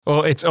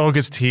Well, it's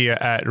August here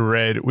at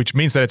Red, which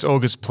means that it's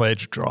August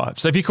Pledge Drive.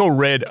 So if you call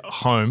Red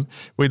home,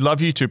 we'd love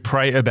you to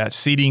pray about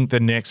seeding the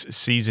next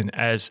season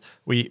as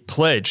we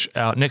pledge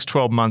our next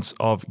 12 months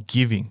of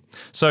giving.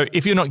 So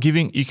if you're not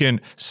giving, you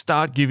can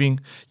start giving,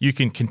 you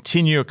can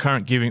continue your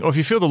current giving, or if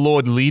you feel the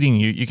Lord leading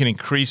you, you can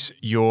increase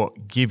your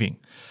giving.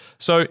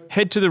 So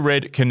head to the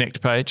Red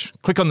Connect page,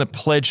 click on the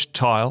Pledge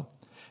tile,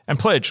 and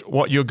pledge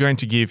what you're going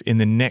to give in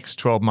the next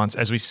 12 months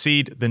as we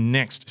seed the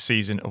next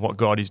season of what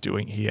God is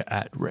doing here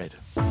at Red.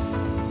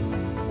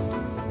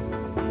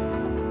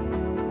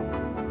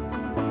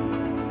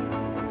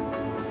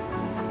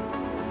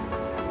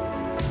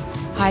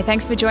 Hi,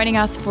 thanks for joining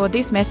us for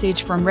this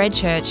message from Red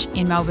Church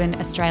in Melbourne,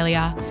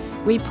 Australia.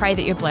 We pray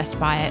that you're blessed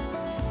by it.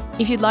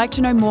 If you'd like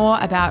to know more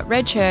about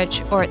Red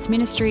Church or its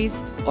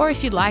ministries, or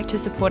if you'd like to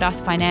support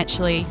us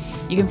financially,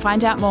 you can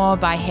find out more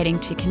by heading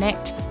to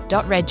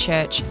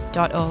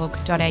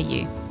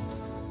connect.redchurch.org.au.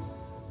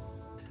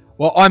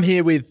 Well, I'm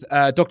here with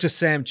Dr.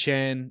 Sam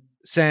Chan.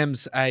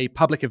 Sam's a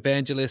public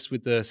evangelist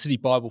with the City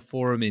Bible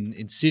Forum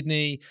in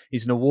Sydney.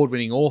 He's an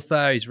award-winning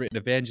author. He's written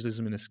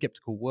Evangelism in a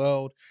Skeptical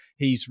World.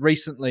 He's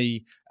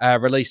recently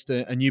released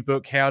a new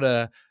book, How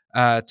to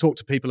Talk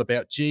to People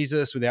About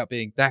Jesus Without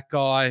Being That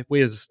Guy.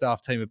 We as a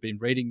staff team have been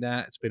reading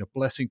that. It's been a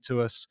blessing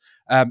to us.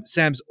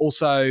 Sam's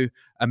also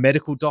a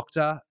medical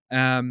doctor.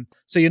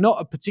 So you're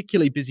not a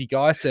particularly busy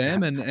guy,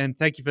 Sam, and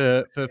thank you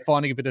for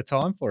finding a bit of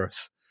time for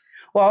us.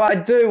 Well, I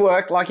do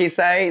work, like you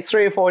say,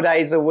 3 or 4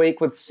 days a week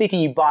with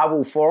City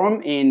Bible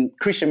Forum in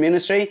Christian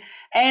ministry,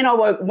 and I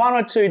work 1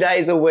 or 2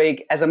 days a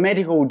week as a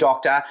medical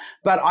doctor,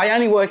 but I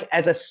only work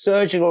as a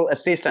surgical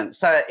assistant.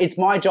 So it's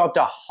my job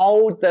to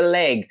hold the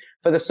leg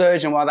for the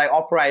surgeon while they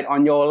operate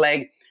on your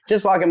leg,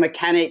 just like a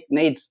mechanic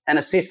needs an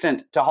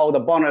assistant to hold the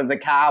bonnet of the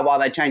car while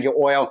they change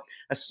your oil.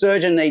 A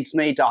surgeon needs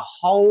me to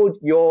hold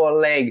your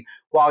leg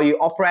while you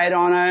operate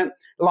on it.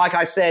 Like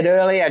I said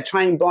earlier, a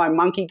trained blind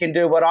monkey can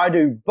do what I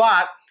do,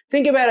 but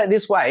think about it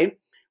this way.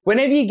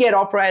 Whenever you get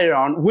operated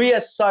on, we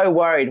are so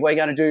worried we're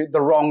going to do the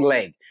wrong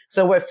leg.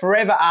 So we're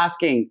forever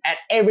asking at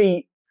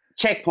every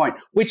checkpoint,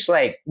 which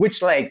leg,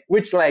 which leg,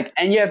 which leg?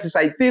 And you have to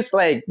say this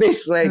leg,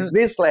 this leg,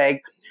 this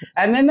leg.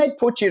 And then they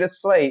put you to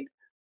sleep.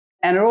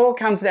 And it all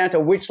comes down to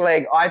which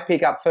leg I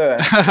pick up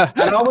first.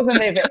 And I wasn't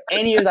there for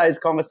any of those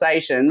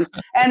conversations.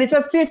 And it's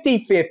a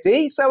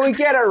 50-50. So we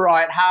get it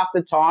right half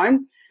the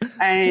time.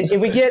 And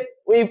if we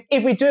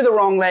do the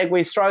wrong leg,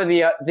 we throw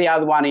the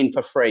other one in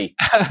for free.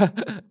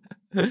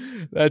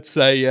 That's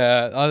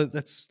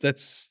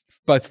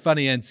both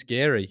funny and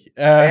scary.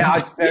 Yeah,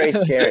 it's very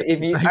scary.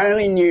 If you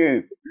only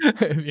knew.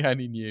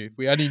 If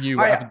we only knew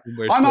what happens when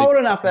we're I'm asleep. old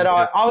enough that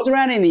I was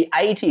around in the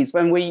 80s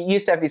when we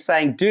used to have this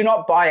saying, do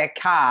not buy a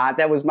car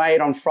that was made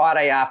on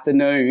Friday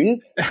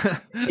afternoon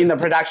in the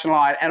production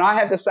line. And I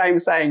had the same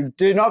saying,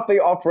 do not be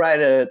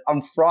operated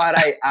on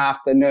Friday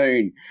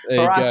afternoon.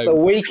 For us, the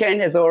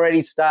weekend has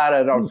already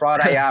started on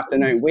Friday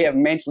afternoon. We have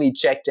mentally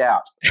checked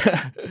out.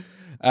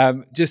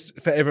 Just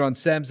for everyone,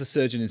 Sam's a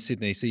surgeon in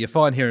Sydney, so you're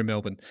fine here in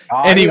Melbourne.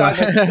 Oh, anyway, you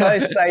guys are so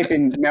safe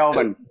in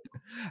Melbourne.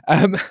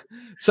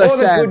 So all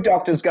Sam, the good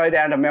doctors go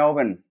down to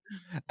Melbourne.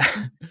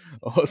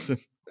 Awesome.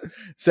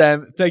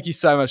 Sam, thank you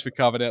so much for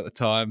carving out the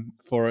time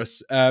for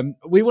us.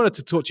 We wanted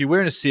to talk to you.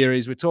 We're in a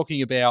series. We're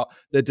talking about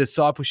the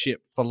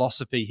discipleship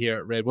philosophy here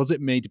at Red. What does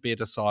it mean to be a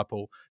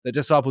disciple? The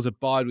disciples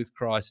abide with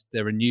Christ.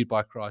 They're renewed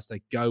by Christ.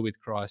 They go with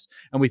Christ.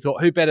 And we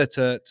thought, who better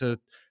to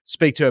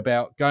speak to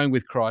about going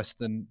with Christ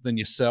than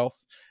yourself?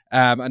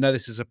 I know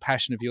this is a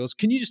passion of yours.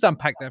 Can you just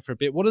unpack that for a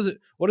bit? What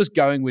does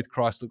going with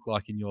Christ look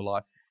like in your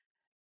life?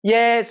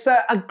 Yeah, it's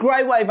a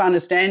great way of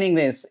understanding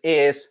this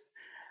is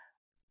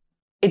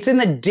it's in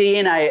the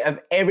DNA of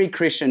every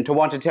Christian to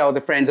want to tell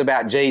their friends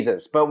about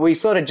Jesus, but we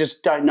sort of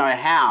just don't know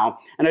how,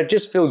 and it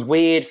just feels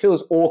weird,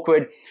 feels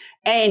awkward.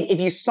 And if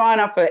you sign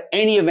up for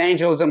any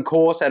evangelism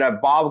course at a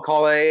Bible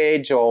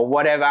college or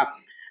whatever,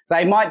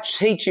 they might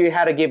teach you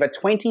how to give a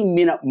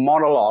 20-minute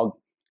monologue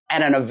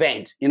at an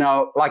event,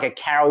 like a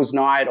Carol's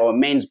night or a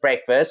men's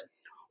breakfast,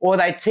 or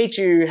they teach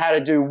you how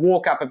to do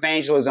walk-up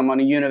evangelism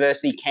on a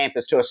university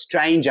campus to a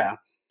stranger.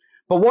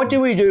 But what do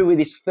we do with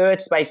this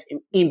third space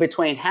in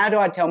between? How do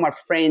I tell my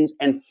friends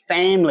and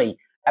family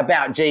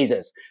about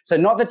Jesus? So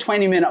not the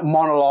 20-minute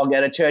monologue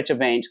at a church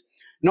event,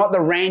 not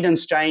the random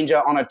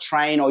stranger on a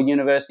train or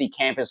university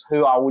campus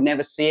who I will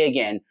never see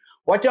again.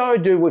 What do I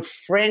do with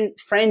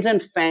friends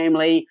and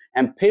family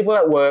and people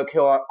at work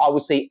who I will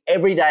see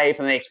every day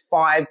for the next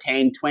 5,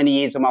 10, 20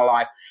 years of my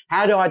life?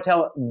 How do I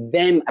tell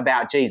them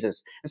about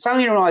Jesus? And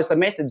suddenly you realize the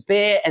methods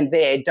there and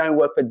there don't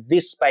work for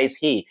this space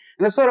here.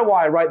 And that's sort of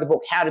why I wrote the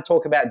book, How to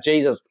Talk About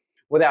Jesus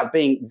Without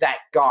Being That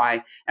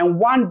Guy. And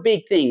one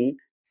big thing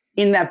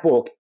in that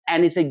book,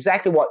 and it's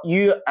exactly what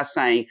you are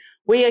saying,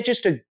 we are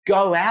just to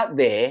go out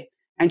there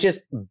and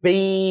just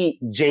be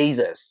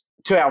Jesus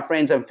to our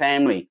friends and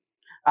family.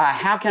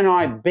 How can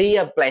I be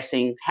a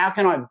blessing? How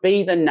can I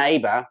be the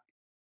neighbor?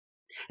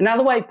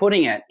 Another way of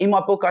putting it, in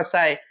my book I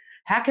say,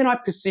 how can I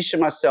position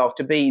myself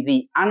to be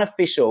the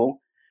unofficial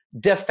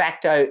de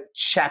facto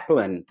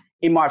chaplain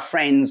in my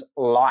friend's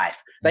life.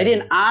 They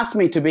didn't ask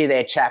me to be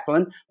their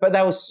chaplain, but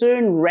they will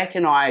soon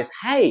recognize,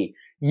 hey,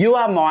 you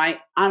are my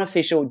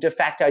unofficial de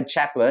facto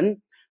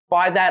chaplain.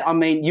 By that, I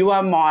mean you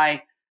are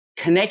my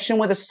connection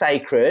with the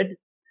sacred.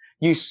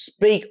 You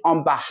speak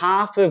on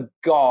behalf of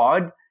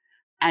God,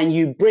 and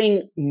you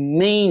bring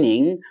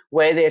meaning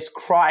where there's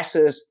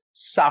crisis,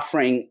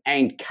 suffering,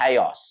 and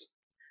chaos.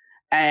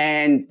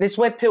 And this is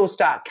where people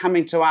start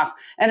coming to us.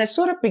 And it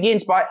sort of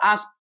begins by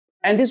us,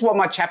 and this is what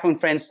my chaplain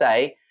friends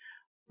say,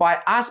 by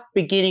us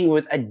beginning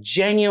with a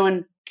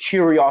genuine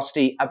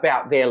curiosity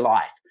about their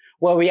life,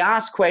 where we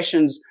ask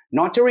questions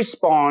not to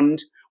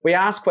respond, we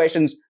ask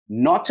questions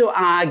not to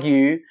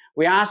argue,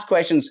 we ask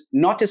questions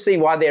not to see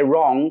why they're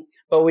wrong,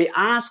 but we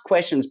ask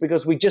questions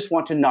because we just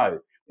want to know.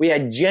 We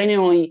are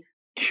genuinely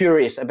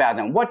curious about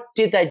them. What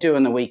did they do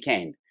in the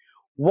weekend?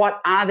 What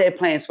are their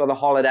plans for the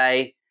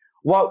holiday?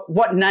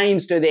 What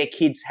names do their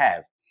kids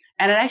have?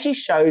 And it actually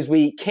shows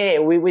we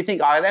care. We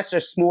think, oh, that's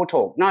just small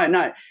talk.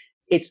 No.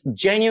 It's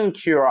genuine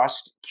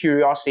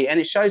curiosity, and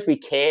it shows we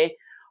care.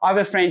 I have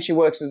a friend, she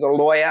works as a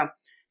lawyer.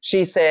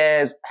 She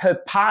says her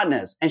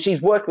partners, and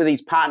she's worked with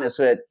these partners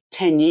for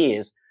 10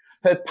 years,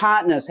 her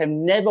partners have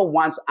never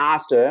once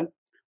asked her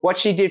what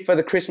she did for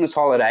the Christmas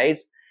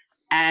holidays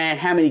and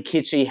how many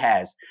kids she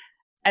has.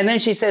 And then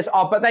she says,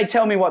 oh, but they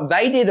tell me what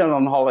they did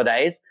on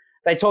holidays.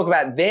 They talk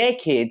about their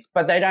kids,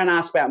 but they don't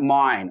ask about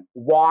mine.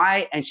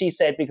 Why? And she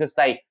said, because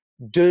they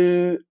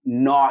do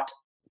not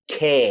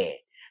care.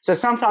 So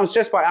sometimes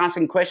just by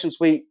asking questions,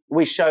 we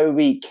show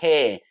we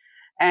care.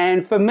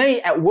 And for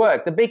me at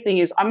work, the big thing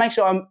is I make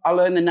sure I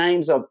learn the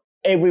names of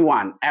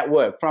everyone at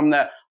work, from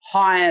the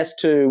highest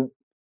to,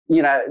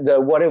 the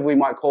whatever we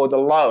might call the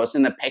lowest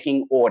in the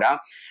pecking order.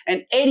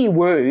 And Eddie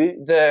Wu,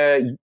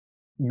 the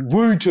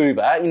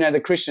WooTuber,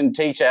 the Christian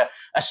teacher,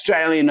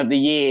 Australian of the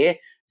Year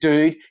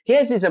dude, he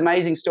has this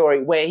amazing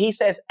story where he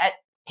says at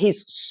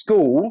his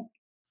school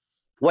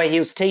where he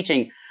was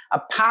teaching, a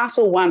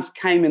parcel once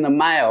came in the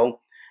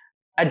mail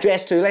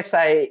addressed to, let's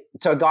say,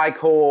 to a guy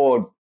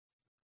called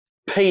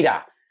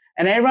Peter.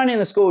 And everyone in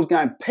the school was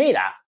going,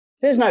 Peter?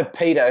 There's no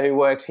Peter who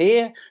works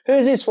here.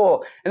 Who's this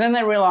for? And then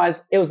they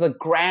realized it was the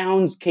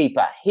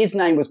groundskeeper. His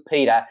name was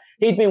Peter.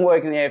 He'd been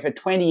working there for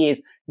 20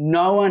 years.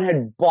 No one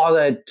had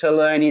bothered to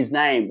learn his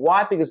name.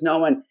 Why? Because no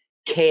one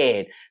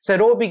cared. So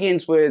it all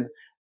begins with,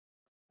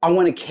 I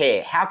want to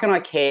care. How can I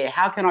care?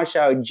 How can I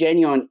show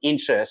genuine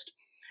interest?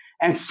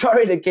 And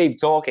sorry to keep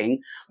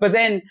talking, but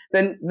then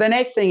the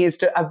next thing is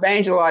to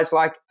evangelize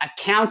like a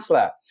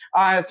counselor.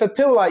 For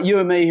people like you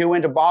and me who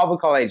went to Bible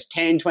college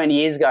 10, 20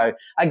 years ago,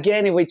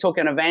 again, if we took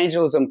an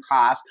evangelism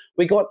class,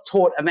 we got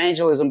taught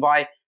evangelism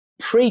by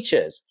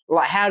preachers,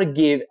 like how to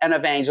give an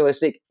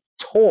evangelistic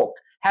talk,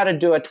 how to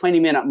do a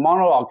 20-minute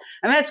monologue.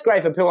 And that's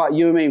great for people like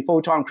you and me in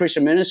full-time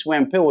Christian ministry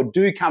when people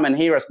do come and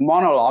hear us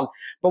monologue.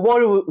 But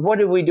what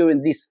do we do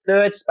in this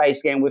third space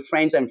again with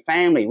friends and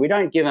family? We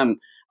don't give them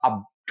a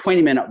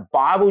 20-minute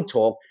Bible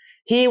talk.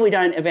 Here we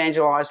don't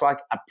evangelize like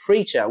a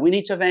preacher. We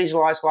need to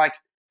evangelize like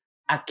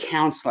a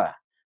counselor.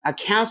 A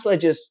counselor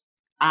just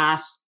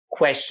asks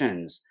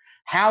questions.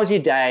 How's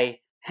your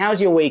day? How's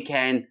your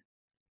weekend?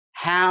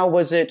 How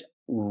was it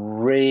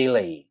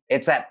really?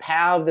 It's that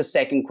power of the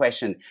second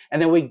question.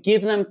 And then we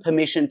give them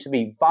permission to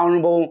be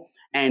vulnerable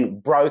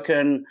and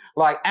broken.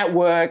 Like at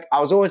work,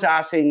 I was always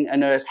asking a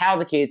nurse, how are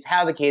the kids? How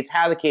are the kids?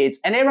 How are the kids?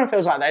 And everyone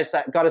feels like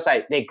they've got to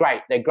say, they're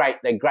great, they're great,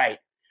 they're great.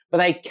 But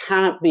they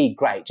can't be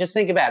great. Just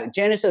think about it.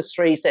 Genesis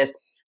 3 says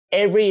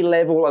every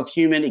level of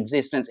human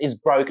existence is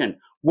broken.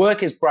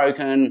 Work is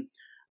broken,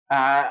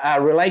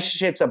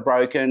 relationships are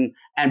broken,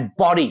 and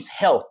bodies,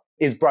 health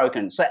is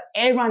broken. So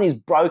everyone is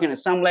broken at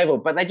some level,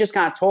 but they just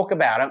can't talk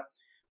about it.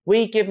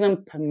 We give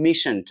them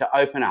permission to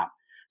open up.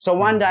 So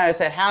one day I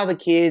said, how are the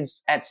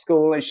kids at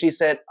school? And she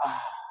said,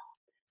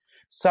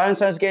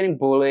 so-and-so's getting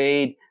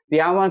bullied.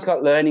 The other one's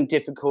got learning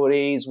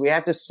difficulties. We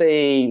have to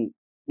see,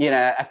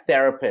 a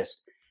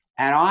therapist.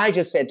 And I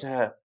just said to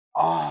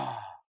her,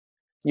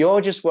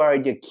 you're just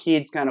worried your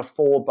kid's going to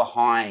fall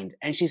behind.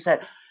 And she said,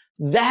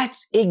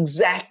 that's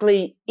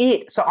exactly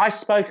it. So I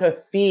spoke her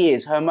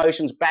fears, her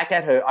emotions back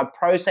at her. I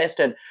processed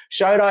it,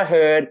 showed I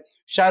heard,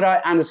 showed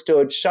I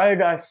understood,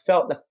 showed I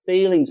felt the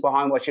feelings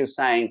behind what she was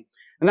saying.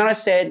 And then I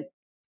said,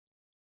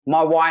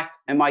 my wife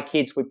and my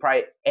kids, we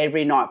pray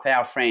every night for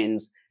our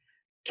friends.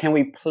 Can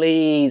we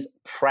please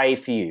pray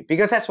for you?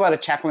 Because that's what a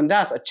chaplain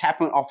does. A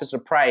chaplain offers to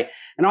pray.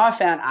 And I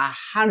found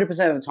 100%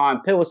 of the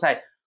time people say,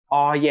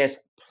 oh yes,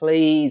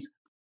 please,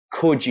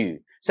 could you?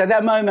 So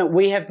that moment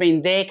we have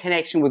been their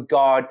connection with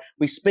God.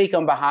 We speak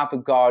on behalf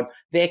of God,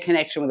 their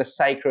connection with the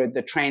sacred,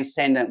 the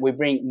transcendent. We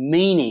bring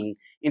meaning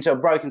into a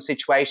broken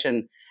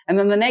situation. And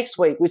then the next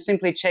week we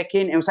simply check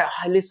in and we say,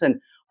 hey,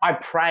 listen, I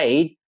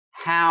prayed.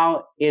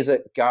 How is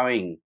it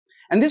going?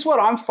 And this is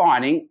what I'm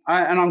finding,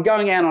 and I'm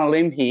going out on a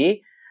limb here.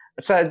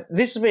 So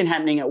this has been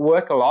happening at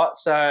work a lot.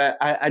 So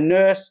a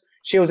nurse,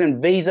 she was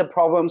in visa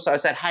problems. So I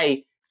said,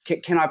 hey,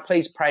 can I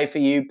please pray for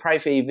you? Pray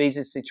for your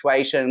visa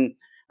situation.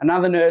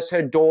 Another nurse,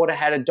 her daughter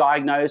had a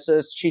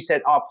diagnosis. She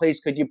said, oh, please,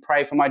 could you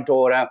pray for my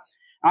daughter? And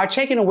I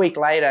check in a week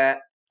later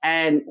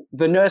and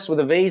the nurse with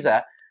a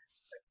visa,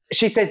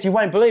 she said, you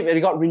won't believe it,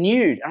 it got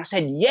renewed. And I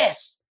said,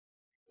 yes,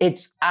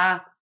 it's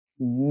a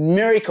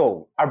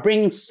miracle. I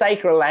bring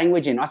sacred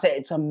language in. I said,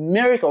 it's a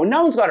miracle.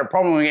 No one's got a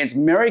problem against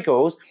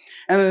miracles.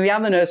 And then the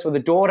other nurse with the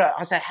daughter,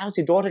 I said, how's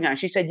your daughter going?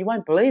 She said, you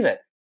won't believe it.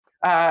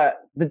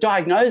 The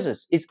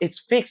diagnosis, it's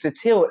fixed,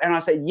 it's healed. And I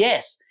said,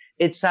 yes,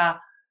 it's a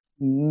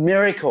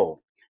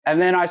miracle.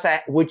 And then I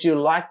say, would you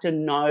like to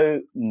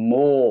know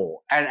more?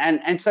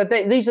 And so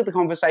these are the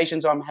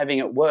conversations I'm having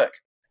at work.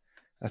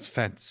 That's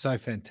so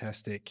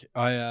fantastic.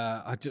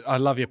 I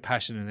love your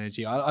passion and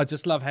energy. I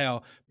just love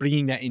how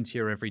bringing that into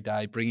your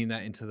everyday, bringing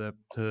that into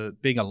to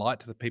being a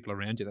light to the people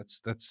around you.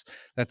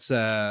 That's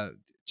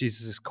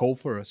Jesus' call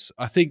for us.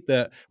 I think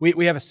that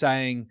we have a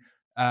saying,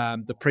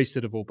 the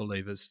priesthood of all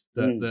believers,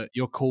 that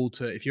you're called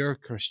to. If you're a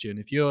Christian,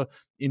 if you're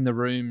in the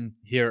room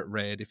here at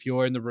Red, if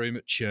you're in the room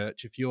at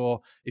church, if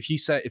you've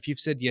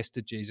said yes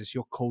to Jesus,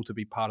 you're called to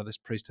be part of this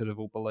priesthood of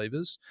all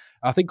believers.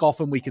 I think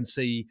often we can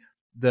see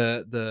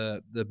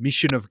the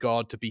mission of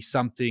God to be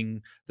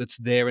something that's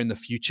there in the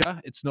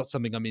future. It's not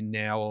something I'm in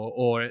now,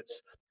 or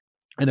it's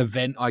an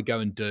event I go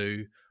and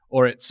do,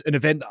 or it's an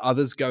event that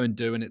others go and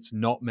do and it's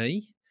not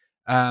me.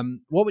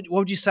 What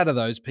would you say to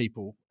those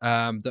people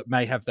that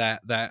may have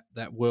that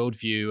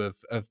worldview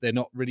of they're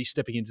not really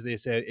stepping into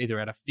this either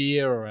out of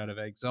fear or out of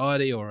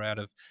anxiety or out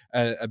of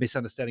a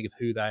misunderstanding of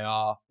who they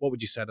are? What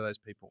would you say to those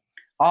people?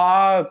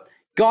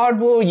 God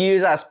will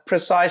use us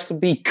precisely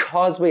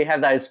because we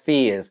have those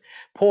fears.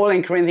 Paul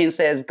in Corinthians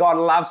says God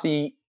loves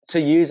to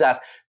use us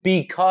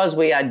because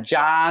we are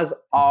jars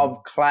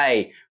of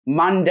clay,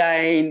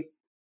 mundane,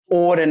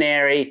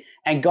 ordinary,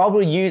 and God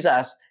will use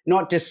us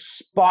not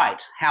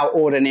despite how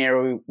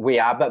ordinary we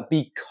are, but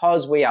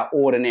because we are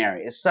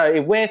ordinary. So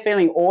if we're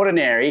feeling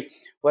ordinary,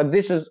 well,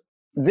 this is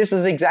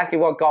exactly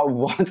what God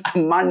wants, a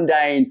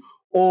mundane,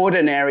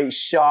 ordinary,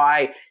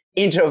 shy,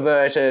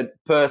 introverted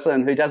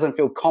person who doesn't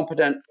feel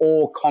competent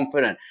or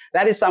confident.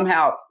 That is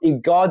somehow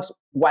in God's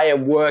way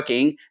of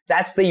working.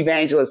 That's the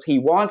evangelist he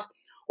wants.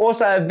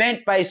 Also,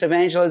 event-based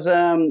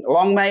evangelism,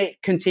 long may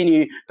it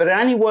continue, but it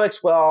only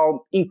works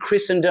well in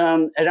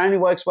Christendom. It only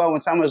works well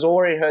when someone has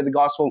already heard the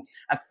gospel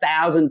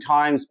 1,000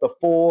 times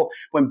before.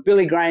 When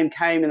Billy Graham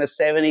came in the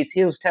 70s,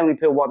 he was telling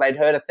people what they'd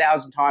heard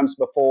 1,000 times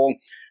before.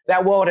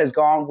 That world has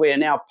gone. We are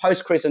now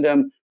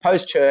post-Christendom,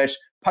 post-church,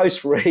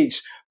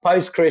 post-reach,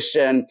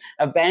 post-Christian.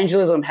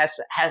 Evangelism has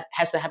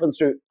to happen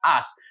through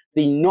us,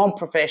 the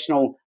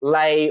non-professional,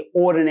 lay,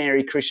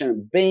 ordinary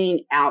Christian,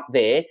 being out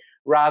there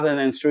rather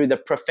than through the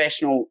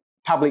professional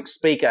public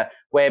speaker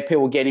where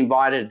people get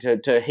invited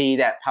to hear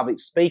that public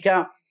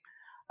speaker.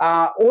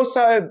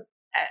 Also,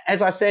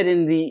 as I said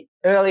in the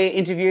earlier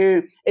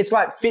interview, it's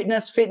like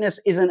fitness. Fitness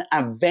is an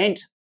event.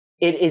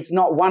 It is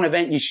not one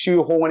event you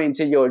shoehorn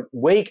into your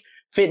week.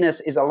 Fitness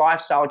is a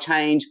lifestyle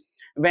change.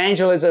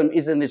 Evangelism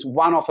isn't this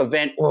one-off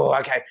event. Oh,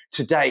 okay,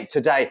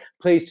 today,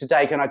 please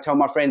today, can I tell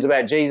my friends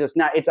about Jesus?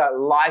 No, it's a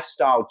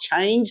lifestyle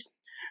change.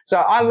 So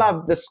I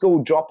love the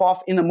school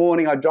drop-off. In the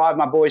morning, I drive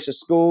my boys to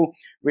school.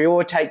 We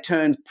all take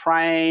turns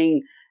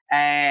praying,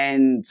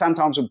 and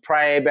sometimes we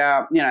pray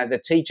about,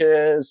 the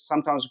teachers.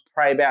 Sometimes we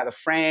pray about the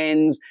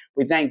friends.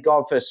 We thank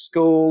God for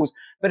schools.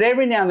 But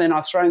every now and then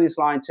I throw in this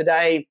line,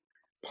 today,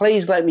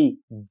 please let me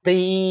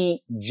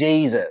be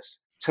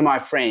Jesus to my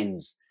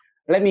friends.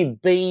 Let me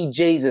be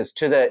Jesus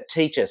to the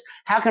teachers.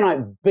 How can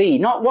I be?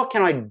 Not what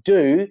can I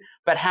do,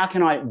 but how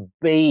can I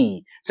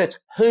be? So it's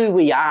who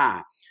we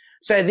are.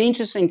 So the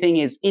interesting thing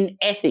is, in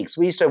ethics,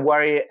 we used to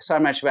worry so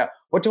much about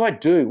what do I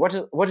do?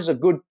 What is a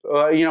good,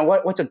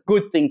 what's a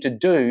good thing to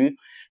do?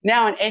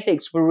 Now in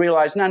ethics, we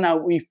realize, no,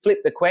 we flip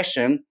the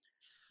question,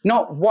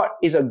 not what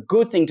is a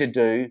good thing to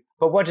do,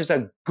 but what does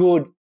a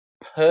good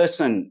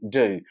person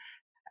do?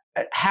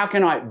 How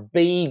can I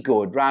be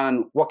good rather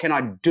than what can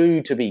I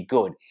do to be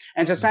good?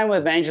 And it's the same with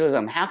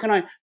evangelism. How can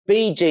I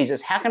be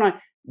Jesus? How can I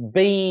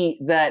be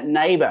that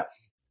neighbor?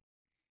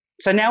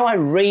 So now I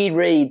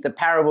reread the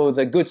parable of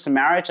the Good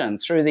Samaritan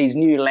through these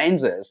new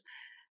lenses,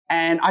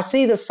 and I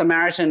see the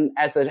Samaritan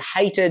as a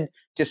hated,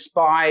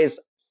 despised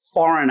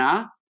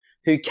foreigner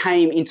who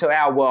came into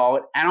our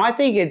world. And I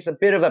think it's a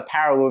bit of a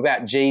parable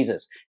about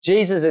Jesus.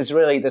 Jesus is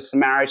really the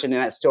Samaritan in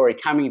that story,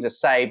 coming to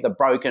save the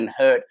broken,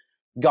 hurt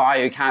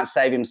guy who can't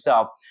save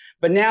himself.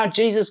 But now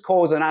Jesus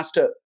calls on us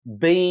to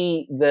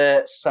be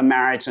the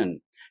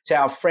Samaritan to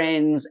our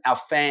friends, our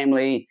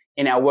family,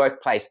 in our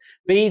workplace.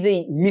 Be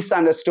the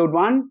misunderstood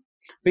one,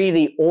 be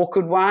the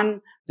awkward one,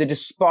 the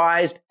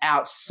despised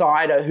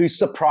outsider who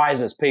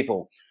surprises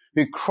people,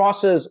 who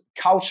crosses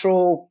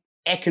cultural,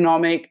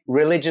 economic,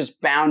 religious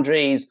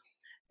boundaries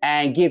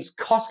and gives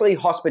costly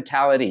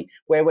hospitality,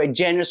 where we're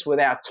generous with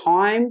our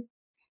time,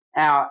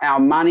 our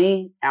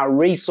money, our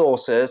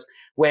resources,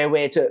 where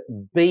we're to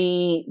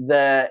be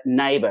the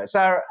neighbor.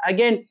 So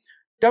again,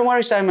 don't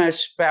worry so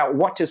much about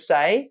what to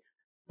say,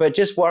 but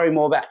just worry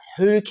more about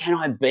who can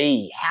I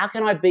be? How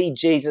can I be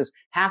Jesus?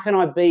 How can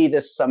I be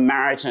the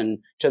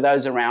Samaritan to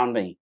those around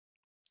me?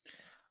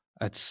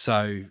 That's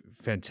so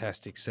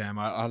fantastic, Sam.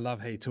 I love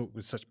how you talk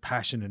with such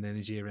passion and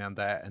energy around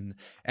that, and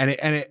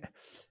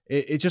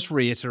it just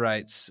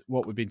reiterates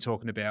what we've been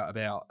talking about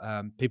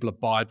people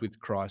abide with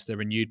Christ. They're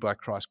renewed by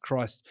Christ.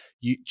 Christ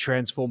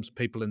transforms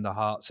people in the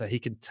heart so he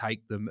can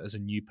take them as a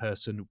new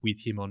person with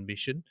him on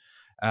mission.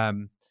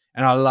 And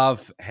I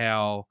love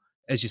how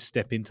as you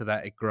step into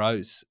that, it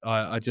grows.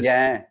 I just,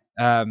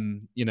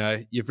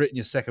 you've written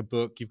your second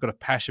book. You've got a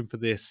passion for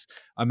this.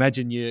 I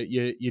imagine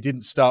you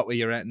didn't start where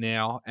you're at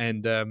now.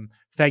 And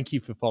thank you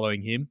for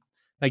following him.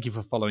 Thank you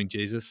for following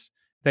Jesus.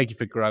 Thank you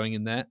for growing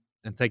in that.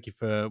 And thank you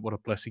for what a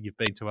blessing you've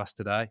been to us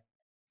today.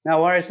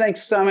 No worries.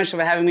 Thanks so much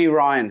for having me,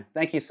 Ryan.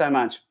 Thank you so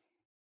much.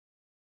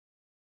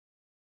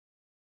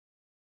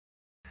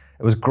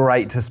 It was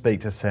great to speak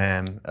to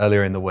Sam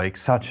earlier in the week.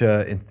 Such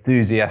an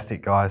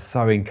enthusiastic guy,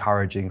 so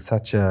encouraging,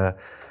 such a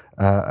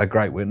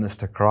great witness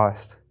to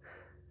Christ.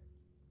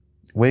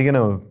 We're going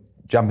to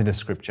jump into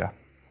Scripture.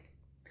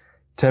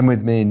 Turn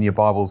with me in your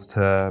Bibles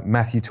to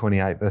Matthew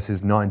 28,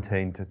 verses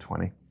 19 to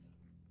 20.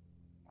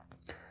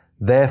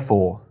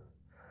 Therefore,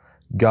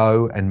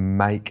 go and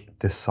make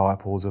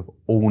disciples of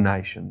all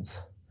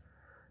nations,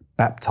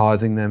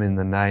 baptizing them in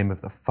the name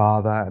of the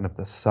Father and of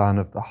the Son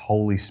of the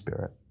Holy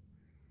Spirit,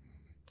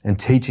 and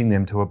teaching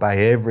them to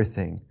obey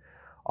everything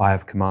I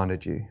have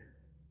commanded you.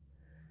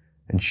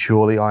 And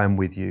surely I am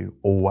with you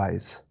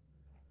always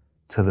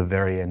to the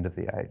very end of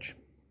the age.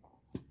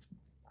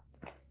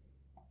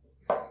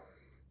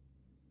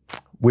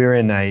 We're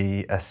in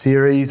a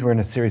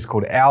series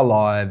called Our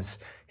Lives,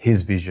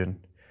 His Vision.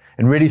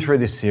 And really through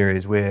this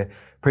series, we're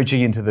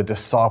preaching into the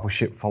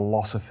discipleship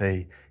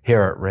philosophy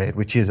here at Red,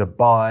 which is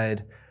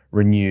abide,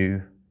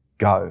 renew,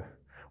 go.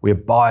 We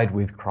abide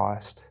with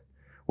Christ.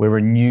 We're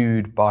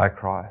renewed by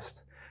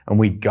Christ, and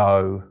we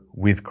go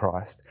with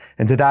Christ.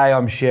 And today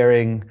I'm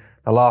sharing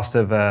the last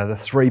of the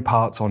 3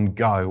 parts on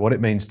go, what it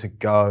means to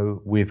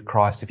go with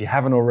Christ. If you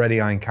haven't already,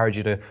 I encourage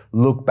you to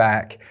look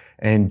back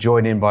and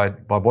join in by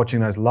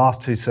watching those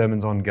last 2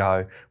 sermons on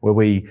go, where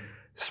we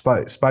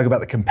spoke about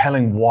the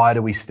compelling why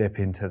do we step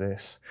into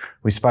this.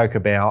 We spoke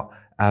about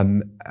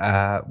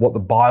what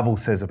the Bible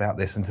says about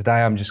this. And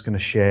today I'm just going to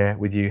share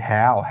with you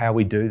how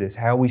we do this,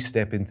 how we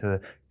step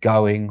into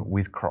going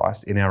with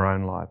Christ in our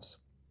own lives.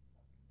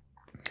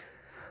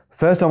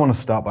 First, I want to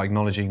start by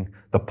acknowledging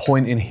the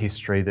point in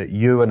history that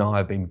you and I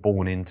have been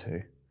born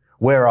into.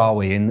 Where are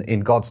we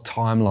in God's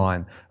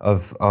timeline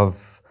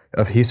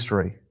of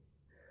history?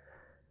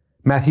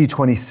 Matthew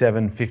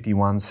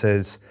 27:51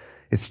 says,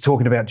 it's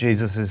talking about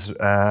Jesus'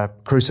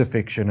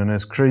 crucifixion, and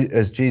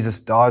as Jesus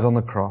dies on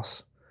the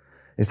cross,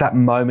 it's that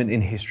moment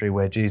in history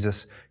where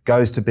Jesus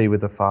goes to be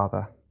with the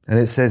Father. And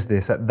it says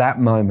this, at that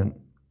moment,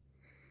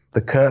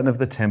 the curtain of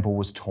the temple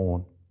was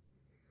torn.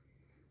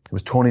 It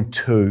was torn in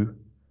 2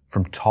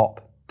 from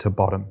top to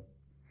bottom.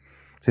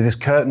 See, this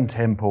curtain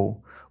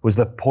temple was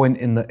the point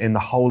in the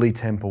holy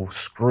temple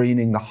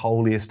screening the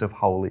holiest of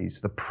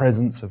holies, the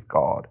presence of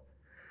God.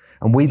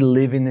 And we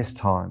live in this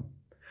time.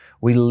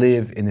 We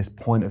live in this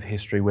point of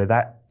history where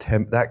that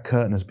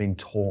curtain has been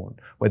torn,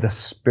 where the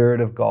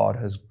Spirit of God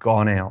has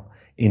gone out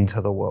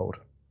into the world.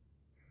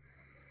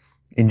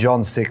 In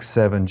John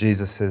 6:7,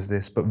 Jesus says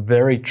this, but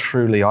very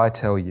truly I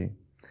tell you,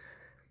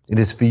 it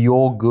is for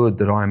your good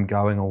that I am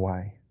going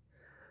away.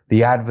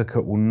 The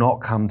advocate will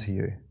not come to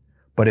you,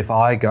 but if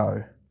I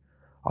go,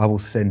 I will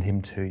send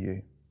him to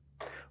you.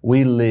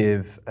 We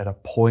live at a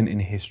point in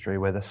history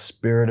where the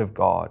Spirit of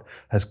God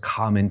has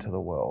come into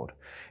the world.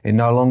 It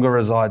no longer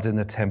resides in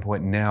the temple,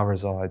 it now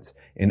resides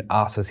in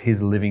us as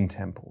his living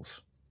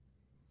temples.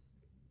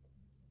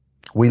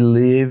 We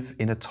live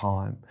in a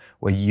time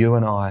where you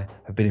and I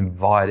have been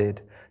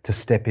invited to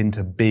step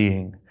into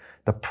being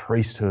the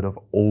priesthood of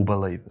all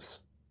believers.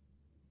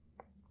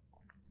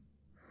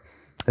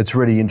 It's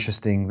really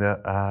interesting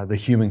that the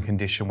human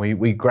condition, we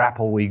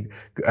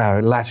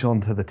latch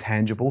onto the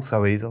tangible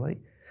so easily.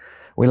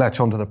 We latch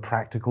onto the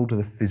practical, to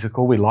the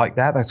physical. We like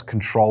that. That's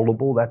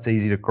controllable. That's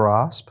easy to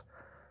grasp.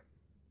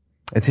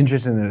 It's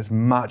interesting that it's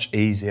much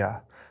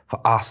easier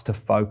for us to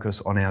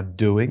focus on our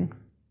doing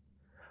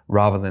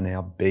rather than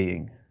our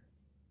being.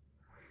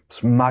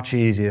 It's much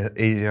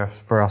easier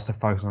for us to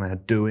focus on our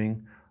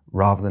doing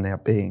rather than our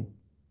being.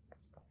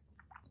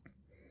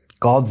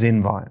 God's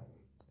invite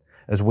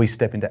as we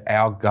step into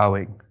our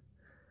going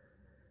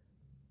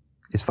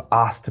is for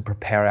us to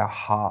prepare our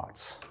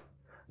hearts,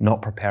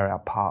 not prepare our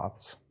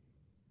paths.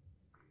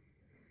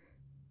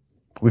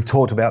 We've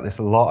talked about this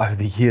a lot over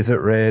the years at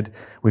Red.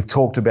 We've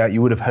talked about,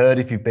 you would have heard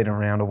if you've been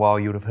around a while,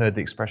 you would have heard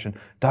the expression,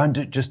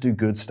 just do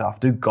good stuff,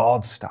 do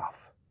God's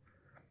stuff.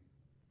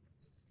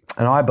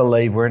 And I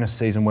believe we're in a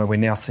season where we're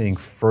now seeing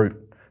fruit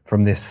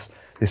from this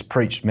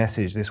preached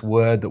message, this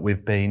word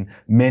that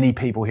many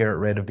people here at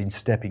Red have been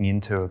stepping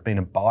into, have been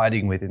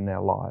abiding with in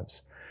their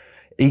lives.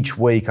 Each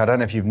week, I don't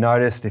know if you've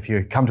noticed, if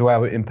you come to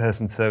our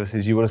in-person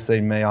services, you would have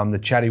seen me. I'm the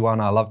chatty one.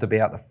 I love to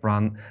be out the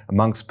front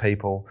amongst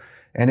people.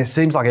 And it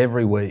seems like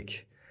every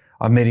week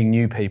I'm meeting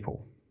new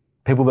people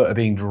that are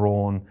being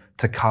drawn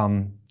to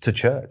come to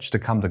church, to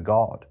come to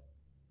God.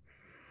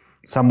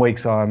 Some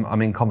weeks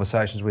I'm in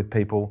conversations with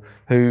people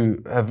who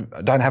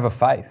don't have a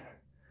faith.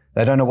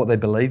 They don't know what they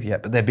believe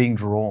yet, but they're being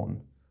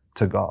drawn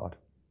to God.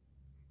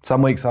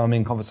 Some weeks I'm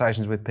in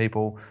conversations with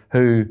people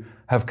who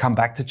have come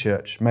back to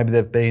church. Maybe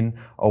they've been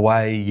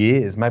away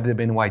years, maybe they've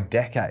been away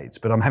decades,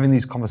 but I'm having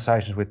these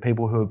conversations with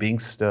people who are being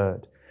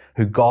stirred,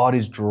 who God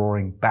is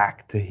drawing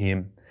back to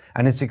Him.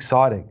 And it's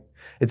exciting.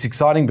 It's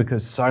exciting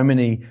because so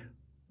many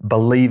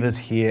believers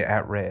here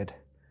at Red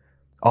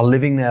are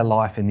living their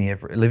life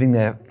living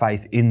their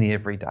faith in the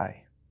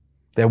everyday.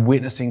 They're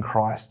witnessing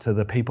Christ to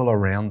the people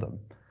around them.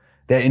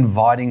 They're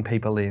inviting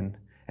people in,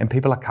 and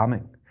people are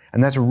coming.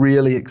 And that's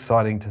really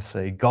exciting to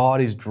see. God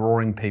is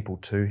drawing people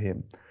to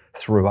Him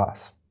through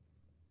us.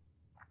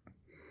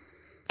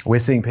 We're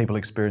seeing people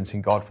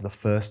experiencing God for the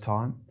first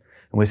time,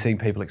 and we're seeing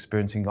people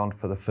experiencing God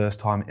for the first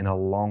time in a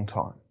long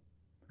time.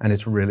 And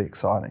it's really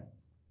exciting.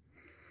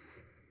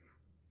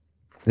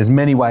 There's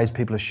many ways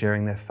people are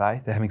sharing their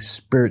faith. They're having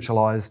spiritual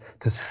eyes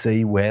to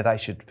see where they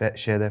should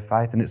share their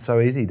faith. And it's so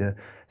easy to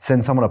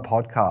send someone a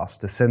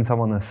podcast, to send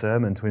someone a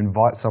sermon, to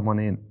invite someone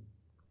in.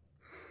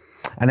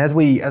 And as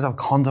I've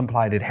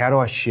contemplated, how do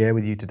I share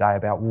with you today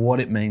about what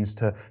it means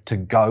to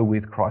go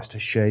with Christ, to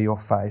share your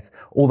faith?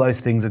 All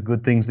those things are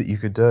good things that you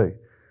could do.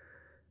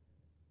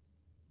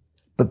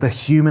 But the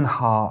human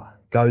heart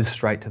goes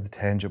straight to the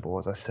tangible,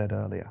 as I said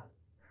earlier.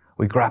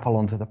 We grapple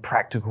onto the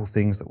practical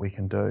things that we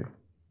can do.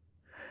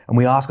 And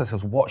we ask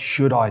ourselves, what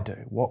should I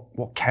do?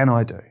 What can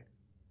I do?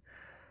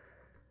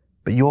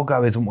 But your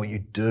go isn't what you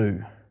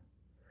do.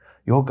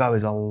 Your go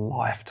is a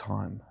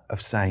lifetime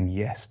of saying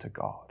yes to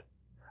God,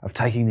 of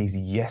taking these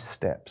yes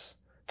steps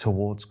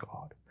towards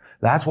God.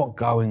 That's what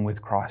going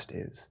with Christ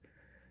is,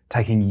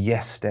 taking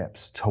yes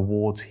steps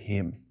towards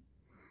Him.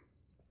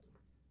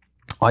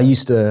 I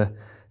used to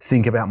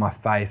think about my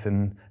faith,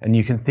 and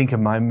you can think of,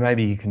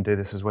 maybe you can do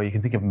this as well, you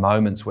can think of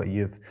moments where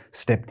you've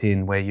stepped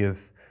in, where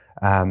you've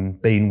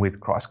been with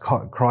Christ.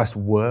 Christ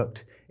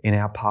worked in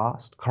our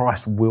past.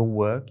 Christ will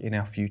work in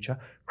our future.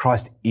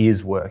 Christ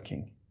is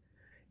working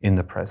in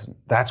the present.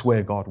 That's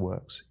where God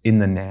works, in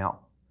the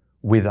now,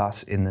 with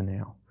us in the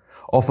now.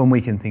 Often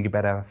we can think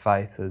about our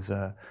faith as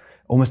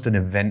almost an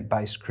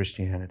event-based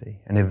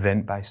Christianity, an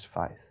event-based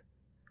faith.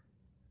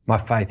 My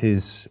faith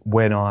is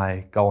when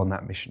I go on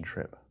that mission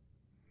trip,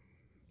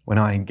 when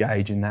I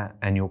engage in that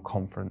annual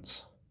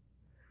conference,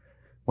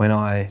 when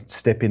I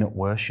step in at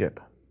worship.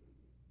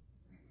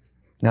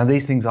 Now,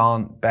 these things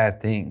aren't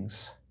bad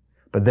things,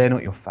 but they're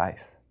not your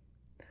faith.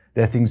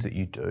 They're things that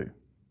you do.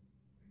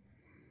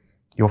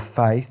 Your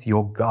faith,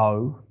 your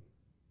go,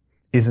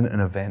 isn't an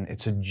event,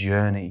 it's a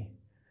journey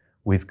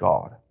with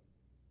God.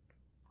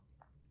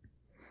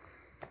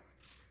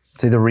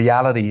 See, the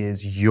reality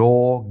is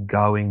your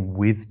going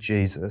with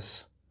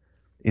Jesus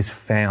is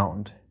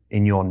found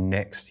in your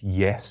next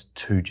yes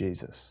to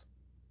Jesus.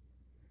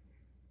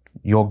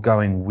 Your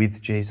going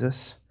with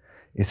Jesus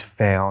is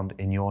found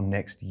in your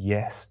next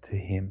yes to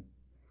Him.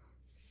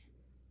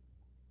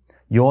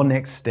 Your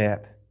next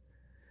step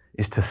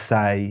is to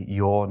say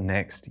your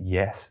next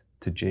yes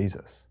to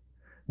Jesus.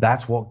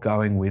 That's what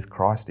going with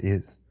Christ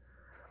is.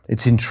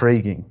 It's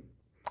intriguing.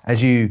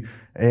 As you,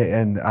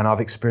 and I've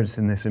experienced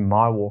this in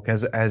my walk,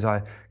 as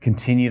I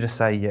continue to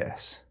say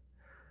yes,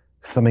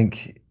 something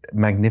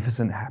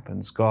magnificent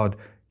happens. God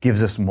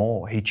gives us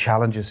more. He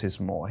challenges us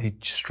more. He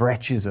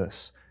stretches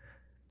us.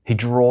 He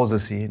draws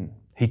us in.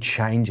 He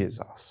changes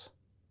us.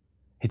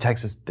 He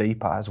takes us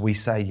deeper as we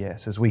say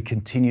yes, as we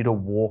continue to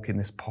walk in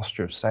this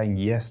posture of saying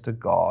yes to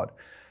God.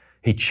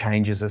 He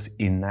changes us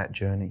in that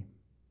journey.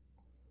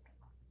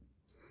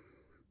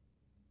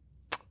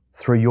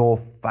 Through your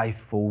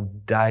faithful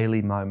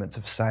daily moments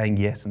of saying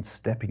yes and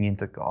stepping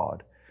into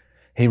God,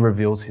 He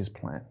reveals His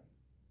plan.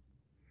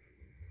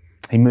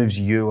 He moves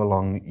you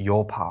along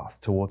your path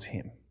towards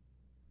Him.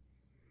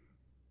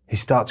 He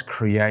starts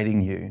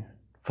creating you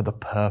for the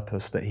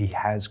purpose that He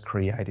has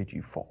created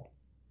you for.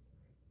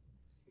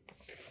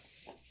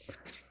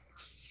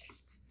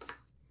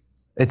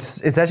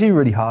 It's actually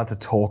really hard to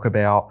talk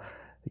about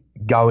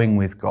going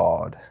with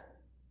God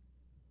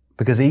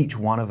because each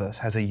one of us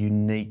has a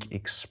unique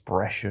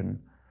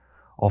expression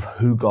of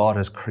who God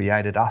has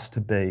created us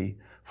to be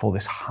for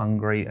this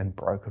hungry and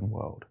broken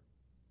world.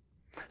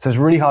 So it's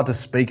really hard to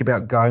speak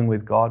about going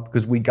with God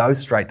because we go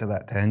straight to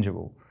that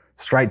tangible,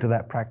 straight to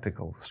that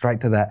practical,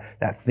 straight to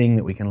that thing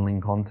that we can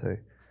link onto.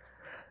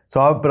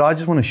 But I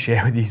just want to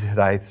share with you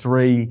today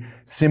 3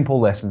 simple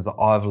lessons that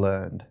I've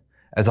learned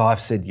as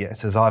I've said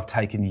yes, as I've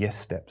taken yes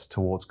steps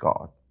towards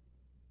God.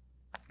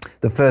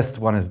 The first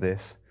one is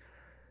this: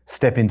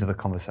 step into the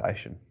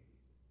conversation.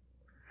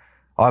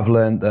 I've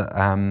learned that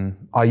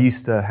I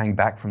used to hang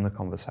back from the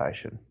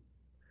conversation.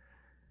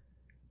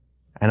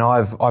 And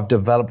I've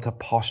developed a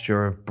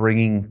posture of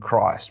bringing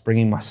Christ,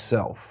 bringing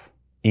myself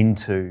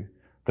into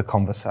the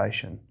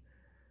conversation.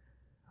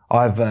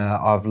 I've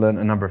learned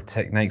a number of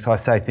techniques. I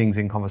say things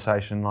in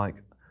conversation like,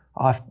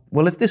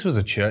 well, if this was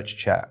a church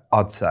chat,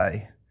 I'd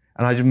say,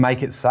 and I just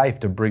make it safe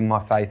to bring my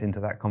faith into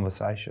that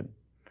conversation.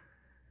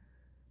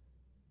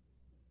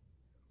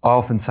 I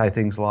often say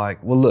things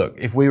like, well, look,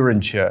 if we were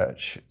in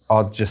church,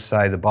 I'd just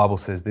say the Bible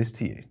says this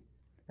to you.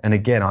 And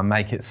again, I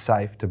make it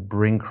safe to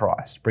bring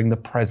Christ, bring the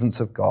presence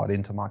of God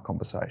into my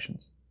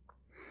conversations.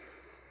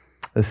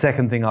 The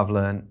second thing I've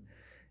learned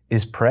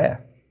is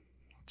prayer,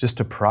 just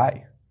to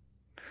pray.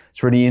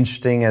 It's really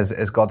interesting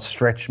as God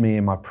stretched me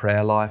in my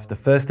prayer life. The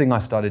first thing I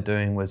started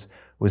doing was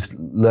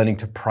learning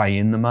to pray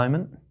in the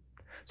moment.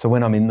 So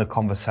when I'm in the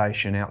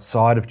conversation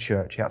outside of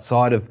church,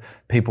 outside of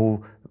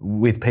people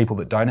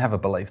that don't have a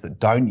belief, that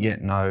don't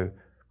yet know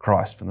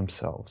Christ for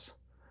themselves,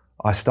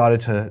 I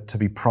started to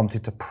be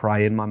prompted to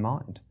pray in my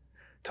mind,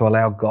 to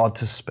allow God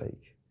to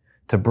speak,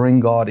 to bring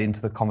God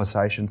into the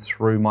conversation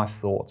through my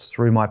thoughts,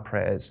 through my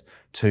prayers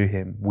to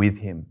Him, with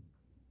Him.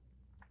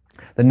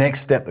 The next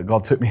step that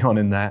God took me on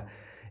in that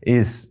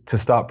is to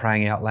start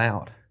praying out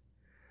loud.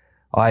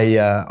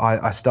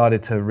 I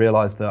started to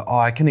realize that,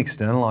 I can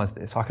externalize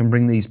this. I can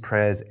bring these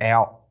prayers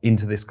out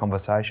into this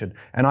conversation.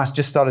 And I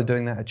just started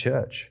doing that at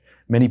church.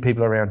 Many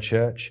people around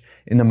church.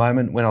 In the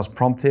moment when I was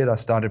prompted, I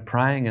started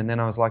praying, and then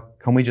I was like,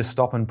 can we just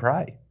stop and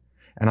pray?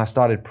 And I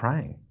started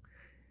praying.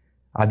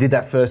 I did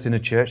that first in a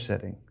church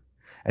setting.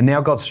 And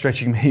now God's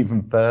stretching me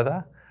even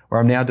further, where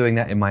I'm now doing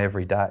that in my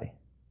everyday.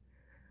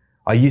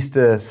 I used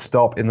to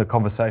stop in the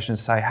conversation and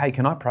say, hey,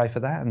 can I pray for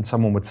that? And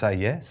someone would say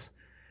yes.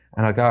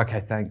 And I go, okay,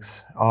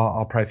 thanks.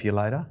 I'll pray for you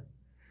later.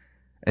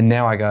 And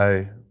now I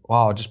go,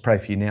 well, I'll just pray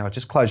for you now.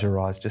 Just close your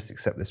eyes, just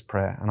accept this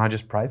prayer. And I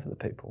just pray for the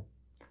people.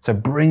 So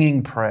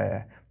bringing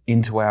prayer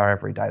into our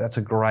everyday, that's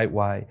a great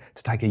way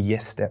to take a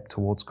yes step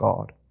towards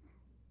God.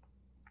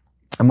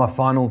 And my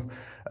final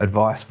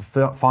advice,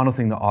 the final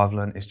thing that I've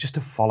learned is just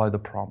to follow the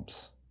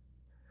prompts.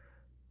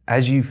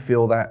 As you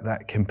feel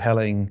that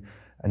compelling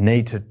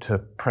need to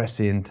press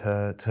in,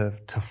 to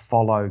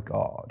follow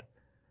God,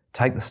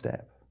 take the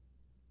step.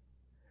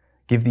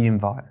 Give the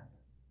invite.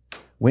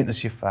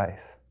 Witness your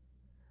faith.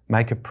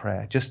 Make a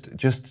prayer.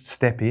 Just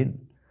step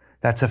in.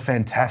 That's a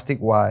fantastic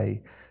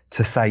way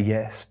to say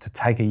yes, to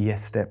take a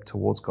yes step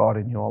towards God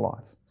in your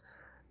life.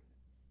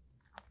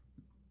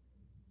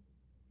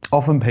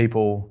 Often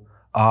people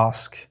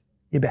ask,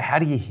 yeah, but how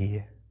do you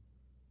hear?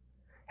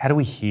 How do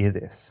we hear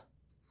this?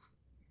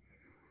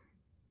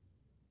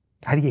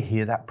 How do you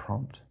hear that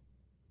prompt?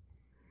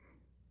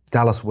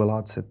 Dallas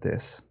Willard said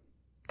this,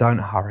 don't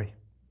hurry.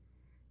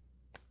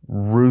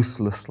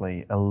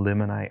 Ruthlessly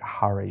eliminate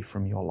hurry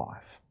from your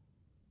life.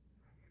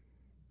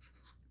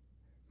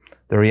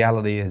 The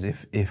reality is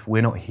if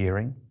we're not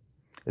hearing,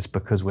 it's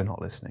because we're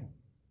not listening.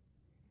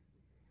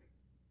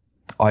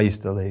 I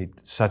used to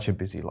lead such a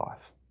busy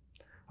life.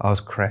 I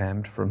was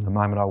crammed from the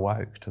moment I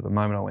woke to the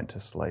moment I went to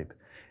sleep.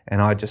 And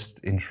I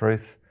just, in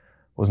truth,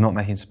 was not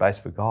making space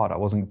for God. I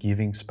wasn't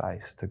giving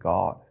space to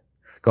God.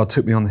 God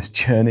took me on this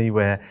journey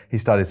where He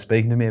started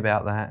speaking to me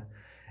about that.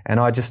 And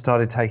I just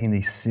started taking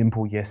these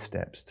simple yes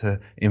steps to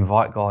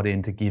invite God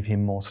in, to give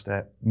Him more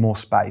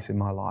space in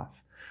my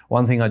life.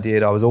 One thing I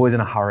did, I was always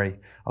in a hurry.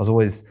 I was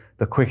always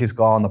the quickest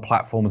guy on the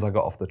platform as I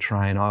got off the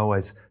train. I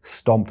always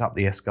stomped up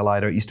the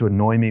escalator. It used to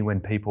annoy me when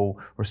people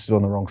were stood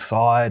on the wrong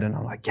side, and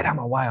I'm like, get out of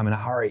my way, I'm in a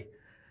hurry.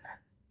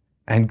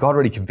 And God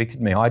really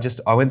convicted me. I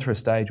went through a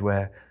stage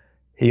where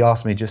He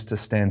asked me just to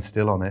stand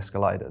still on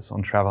escalators,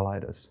 on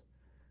travelators,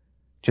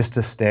 just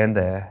to stand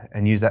there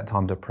and use that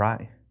time to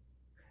pray.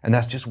 And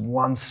that's just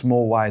one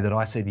small way that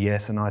I said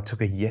yes, and I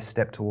took a yes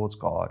step towards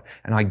God,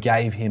 and I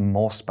gave Him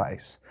more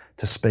space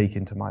to speak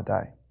into my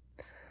day.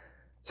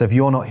 So if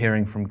you're not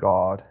hearing from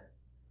God,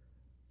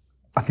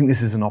 I think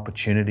this is an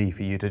opportunity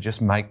for you to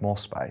just make more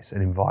space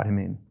and invite Him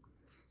in.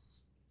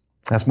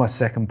 That's my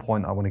second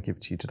point I want to give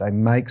to you today.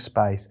 Make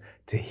space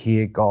to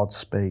hear God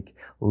speak.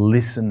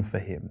 Listen for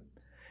Him,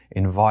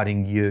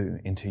 inviting you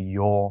into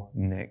your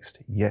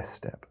next yes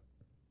step.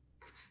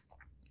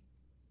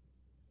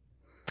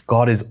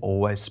 God is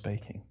always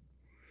speaking.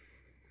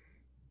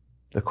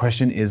 The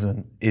question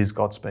isn't, is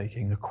God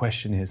speaking? The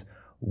question is,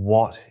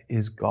 what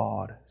is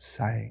God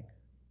saying?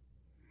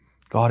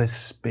 God is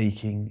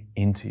speaking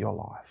into your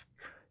life.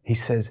 He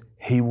says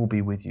He will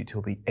be with you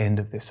till the end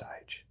of this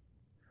age.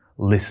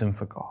 Listen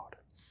for God.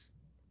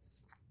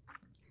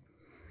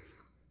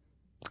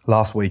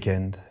 Last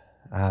weekend,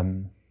 my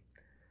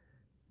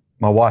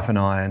wife and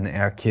I and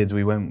our kids,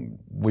 we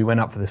went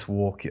up for this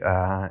walk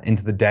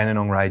into the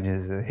Dandenong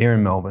Ranges here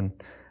in Melbourne.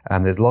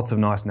 There's lots of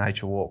nice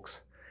nature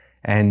walks.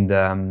 And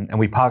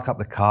we parked up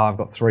the car. I've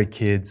got 3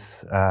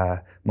 kids.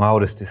 My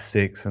oldest is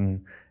 6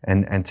 and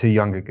 2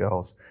 younger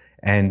girls.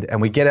 And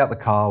we get out the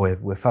car,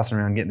 we're fussing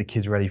around getting the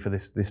kids ready for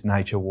this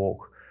nature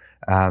walk.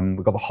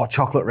 We've got the hot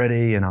chocolate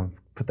ready, and I've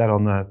put that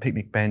on the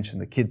picnic bench,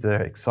 and the kids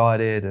are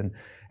excited.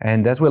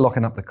 And as we're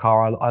locking up the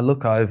car, I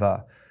look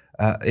over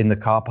in the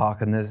car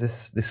park, and there's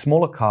this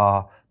smaller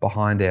car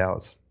behind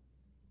ours.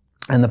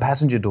 And the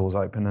passenger door's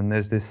open, and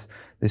there's this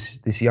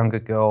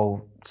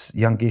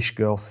youngish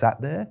girl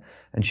sat there,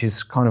 and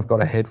she's kind of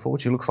got her head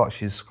forward. She looks like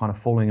she's kind of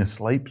falling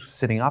asleep,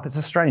 sitting up. It's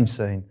a strange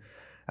scene.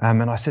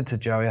 And I said to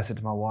Joey, I said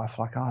to my wife,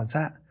 like,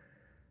 do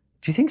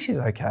you think she's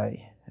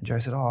okay? And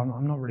Joey said,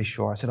 I'm not really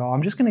sure. I said,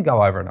 I'm just going to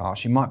go over and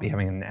ask. She might be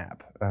having a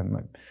nap,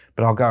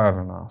 but I'll go over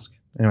and ask.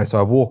 Anyway, so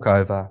I walk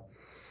over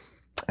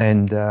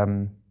and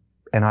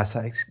I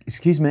say,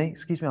 excuse me,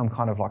 I'm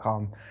kind of like,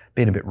 I'm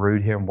being a bit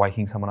rude here. I'm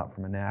waking someone up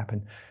from a nap.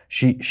 And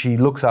she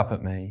looks up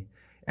at me.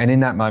 And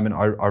in that moment,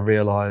 I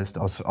realised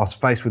I was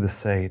faced with a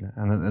scene.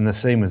 And the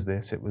scene was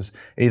this. It was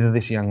either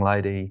this young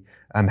lady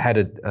had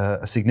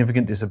a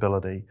significant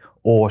disability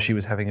or she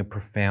was having a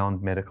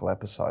profound medical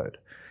episode.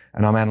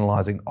 And I'm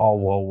analysing,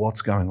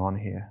 what's going on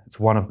here? It's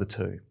one of the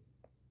two.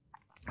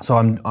 So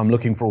I'm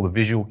looking for all the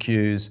visual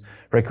cues.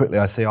 Very quickly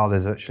I see,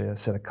 there's actually a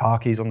set of car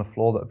keys on the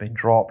floor that have been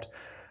dropped.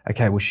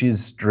 Okay, well,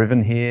 she's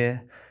driven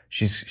here.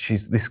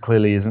 This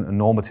clearly isn't a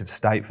normative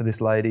state for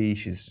this lady.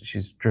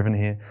 She's driven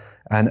here.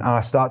 And I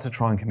start to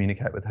try and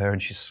communicate with her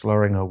and she's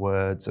slurring her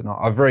words. And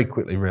I very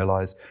quickly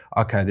realise,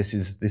 okay, this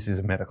is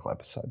a medical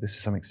episode. This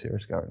is something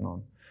serious going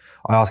on.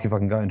 I ask if I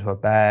can go into her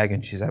bag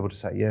and she's able to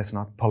say yes. And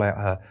I pull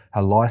out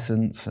her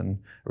licence and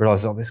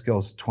realise, this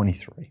girl's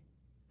 23.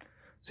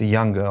 It's a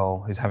young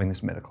girl who's having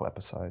this medical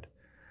episode.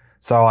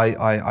 So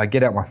I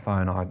get out my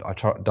phone, I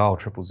try dial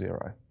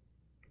 000.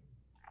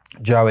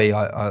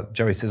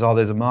 Joey says,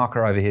 there's a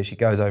marker over here. She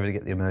goes over to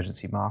get the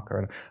emergency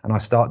marker and I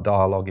start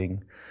dialoguing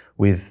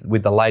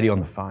with the lady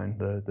on the phone,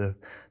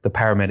 the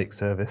paramedic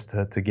service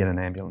to get an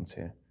ambulance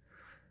here.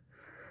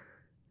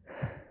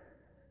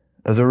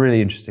 There's a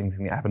really interesting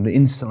thing that happened.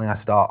 Instantly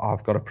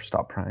I've got to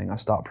start praying. I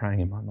start praying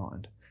in my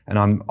mind. And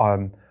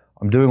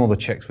I'm doing all the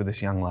checks with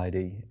this young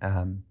lady.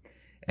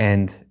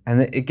 And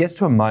it gets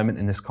to a moment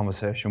in this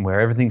conversation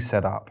where everything's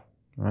set up.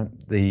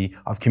 Right?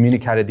 I've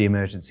communicated the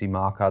emergency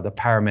marker. The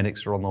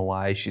paramedics are on the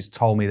way. She's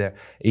told me their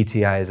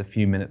ETA is a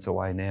few minutes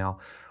away now.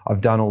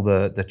 I've done all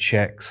the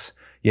checks.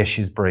 Yes,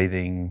 she's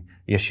breathing.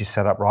 Yes, she's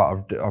set up right.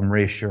 I'm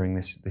reassuring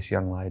this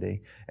young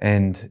lady.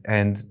 And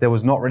there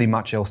was not really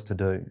much else to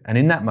do. And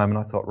in that moment,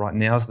 I thought, right,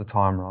 now's the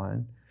time,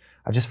 Ryan.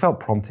 I just felt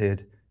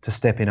prompted to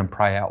step in and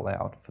pray out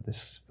loud for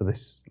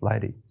this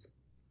lady.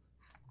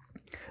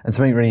 And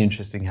something really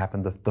interesting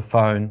happened. The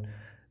phone,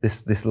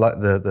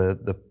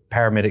 the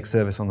paramedic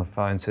service on the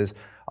phone says,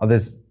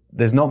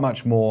 there's not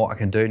much more I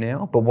can do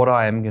now, but what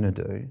I am going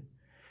to do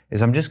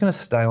is I'm just going to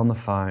stay on the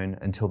phone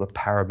until the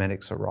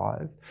paramedics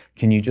arrive.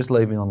 Can you just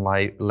leave me on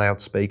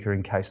loudspeaker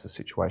in case the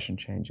situation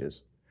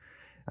changes?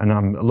 And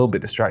I'm a little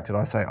bit distracted.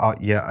 I say,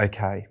 yeah,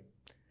 okay.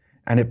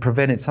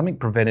 And something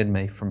prevented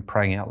me from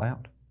praying out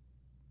loud.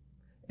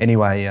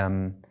 Anyway,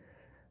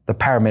 the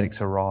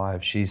paramedics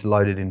arrive. She's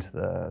loaded into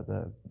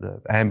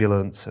the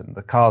ambulance and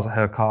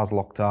her car's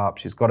locked up.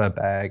 She's got her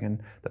bag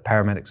and the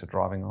paramedics are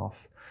driving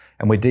off.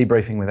 And we're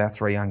debriefing with our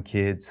 3 young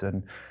kids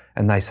and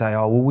they say,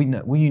 will we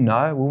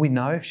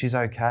know if she's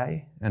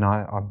okay? And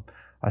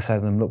I say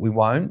to them, look, we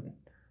won't.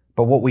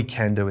 But what we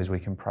can do is we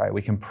can pray.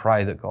 We can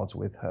pray that God's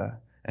with her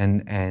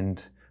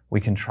and we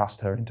can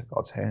trust her into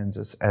God's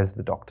hands as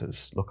the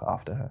doctors look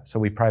after her. So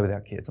we pray with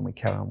our kids and we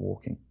carry on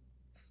walking.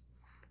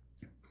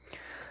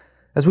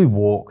 As we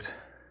walked,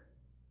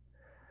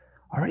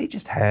 I already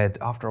just had,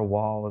 after a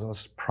while, as I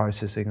was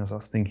processing, as I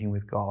was thinking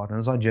with God, and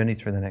as I journeyed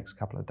through the next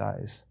couple of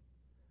days,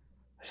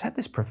 I just had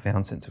this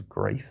profound sense of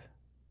grief,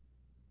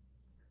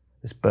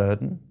 this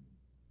burden.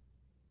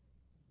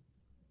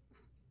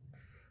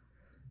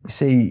 You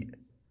see,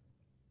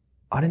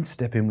 I didn't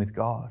step in with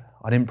God.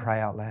 I didn't pray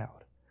out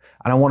loud.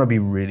 And I want to be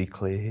really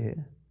clear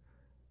here.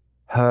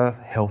 Her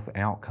health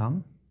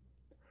outcome,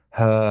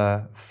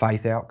 her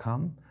faith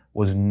outcome,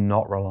 was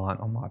not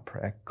reliant on my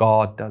prayer.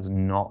 God does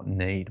not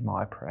need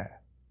my prayer.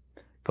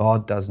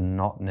 God does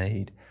not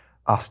need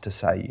us to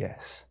say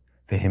yes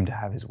for him to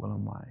have his will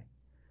and way.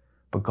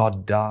 But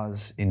God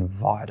does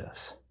invite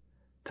us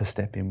to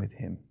step in with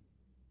him.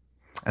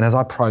 And as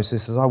I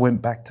processed, as I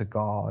went back to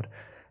God,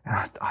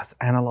 and I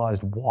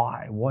analysed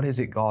why. What is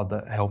it, God,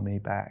 that held me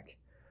back?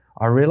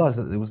 I realised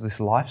that there was this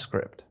life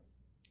script.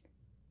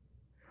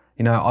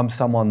 You know, I'm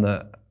someone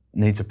that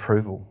needs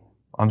approval.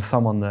 I'm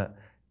someone that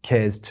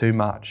cares too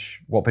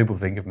much what people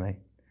think of me.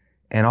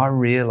 And I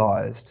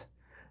realised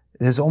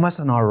there's almost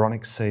an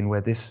ironic scene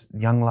where this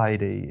young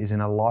lady is in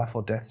a life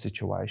or death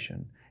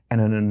situation and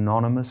an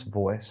anonymous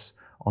voice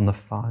on the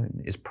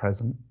phone is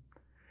present.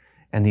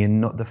 And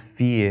the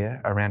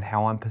fear around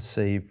how I'm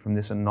perceived from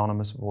this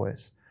anonymous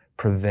voice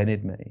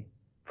prevented me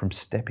from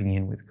stepping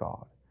in with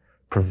God,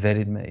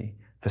 prevented me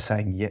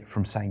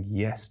from saying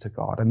yes to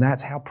God. And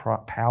that's how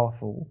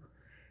powerful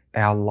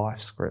our life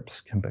scripts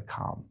can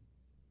become.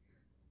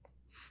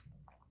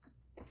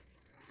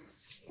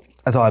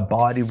 As I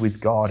abided with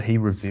God, he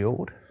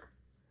revealed.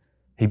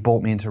 He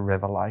brought me into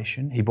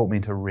revelation. He brought me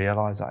into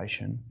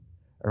realization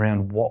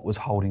around what was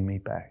holding me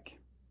back.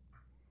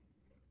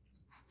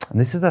 And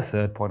this is the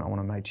third point I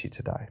want to make to you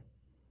today.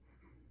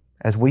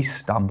 As we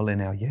stumble in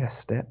our yes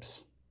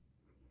steps,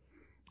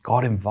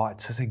 God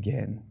invites us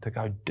again to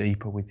go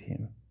deeper with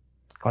him.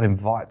 God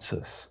invites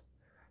us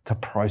to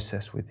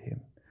process with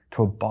him,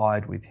 to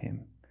abide with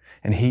him.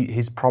 And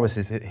his promise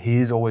is that he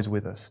is always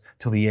with us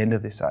till the end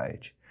of this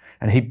age.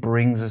 And he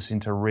brings us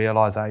into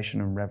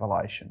realization and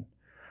revelation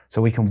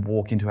so we can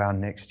walk into our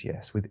next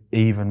yes with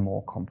even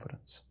more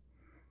confidence.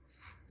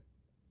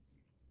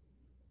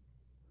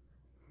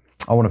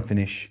 I want to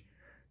finish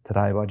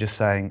today by just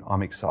saying,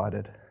 I'm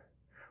excited.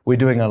 We're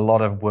doing a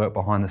lot of work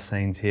behind the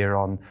scenes here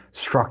on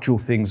structural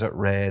things at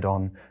Red,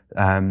 on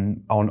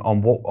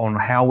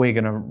how we're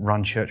going to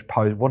run church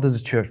post. What does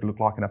a church look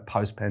like in a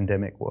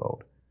post-pandemic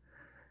world?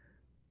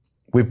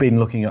 We've been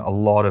looking at a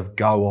lot of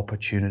go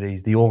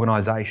opportunities, the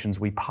organisations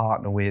we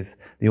partner with,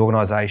 the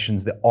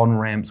organisations, the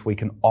on-ramps we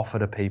can offer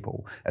to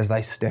people as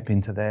they step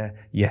into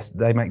their yes,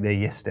 they make their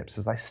yes steps,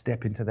 as they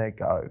step into their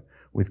go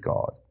with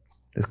God.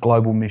 There's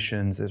global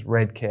missions, there's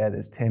Red Care,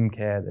 there's Tem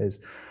Care,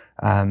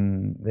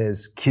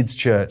 there's Kids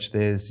Church,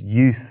 there's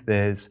youth,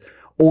 there's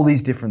all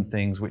these different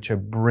things which are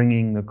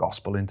bringing the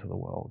gospel into the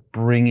world,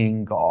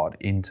 bringing God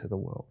into the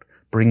world,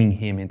 bringing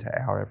Him into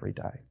our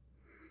everyday.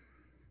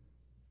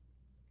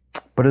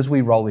 But as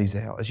we roll these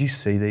out, as you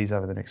see these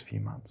over the next few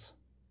months,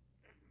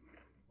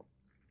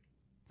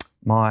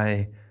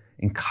 my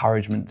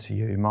encouragement to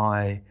you,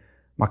 my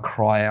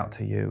cry out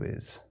to you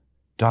is,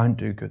 don't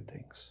do good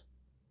things.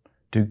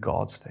 Do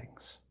God's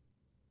things.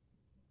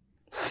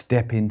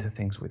 Step into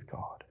things with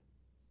God.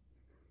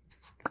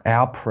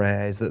 Our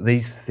prayer is that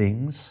these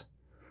things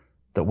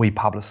that we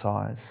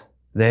publicise,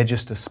 they're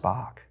just a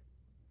spark.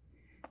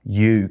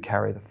 You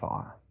carry the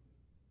fire.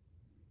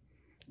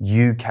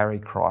 You carry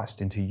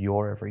Christ into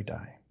your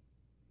everyday.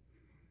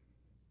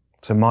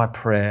 So my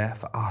prayer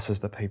for us as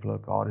the people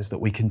of God is that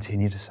we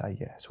continue to say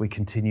yes. We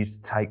continue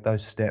to take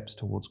those steps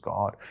towards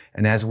God.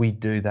 And as we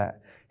do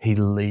that, He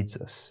leads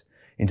us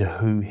into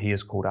who He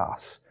has called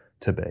us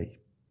to be.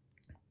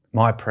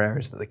 My prayer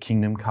is that the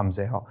kingdom goes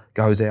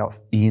out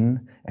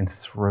in and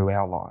through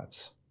our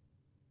lives.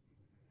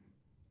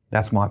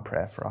 That's my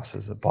prayer for us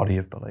as a body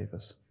of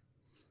believers.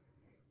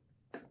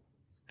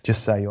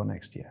 Just say your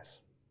next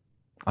yes.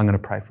 I'm going to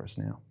pray for us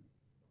now.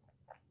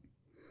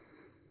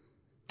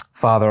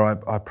 Father,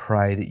 I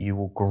pray that you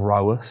will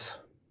grow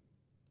us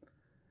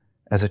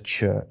as a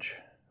church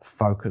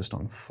focused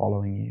on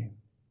following you.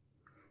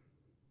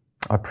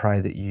 I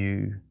pray that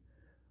you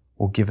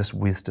will give us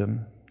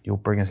wisdom. You'll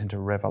bring us into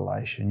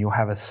revelation. You'll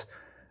have us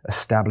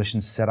establish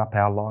and set up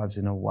our lives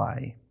in a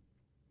way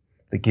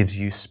that gives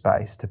you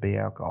space to be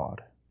our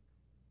God.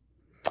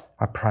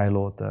 I pray,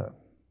 Lord, that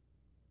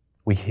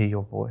we hear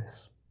your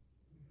voice,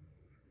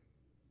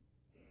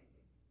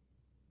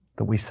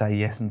 that we say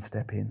yes and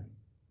step in.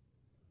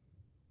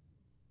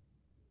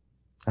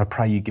 I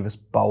pray you give us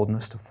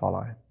boldness to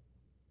follow.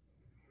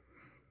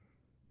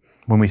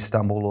 When we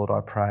stumble, Lord,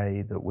 I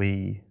pray that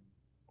we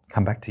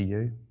come back to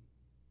you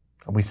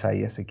and we say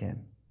yes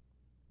again.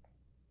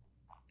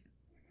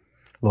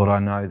 Lord, I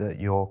know that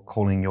you're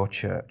calling your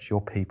church,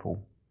 your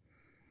people,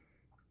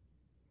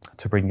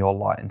 to bring your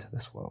light into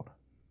this world.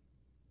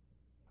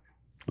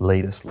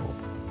 Lead us, Lord,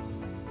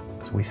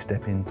 as we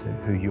step into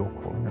who you're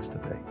calling us to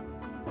be.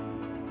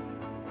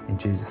 In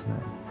Jesus'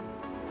 name,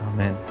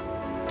 amen.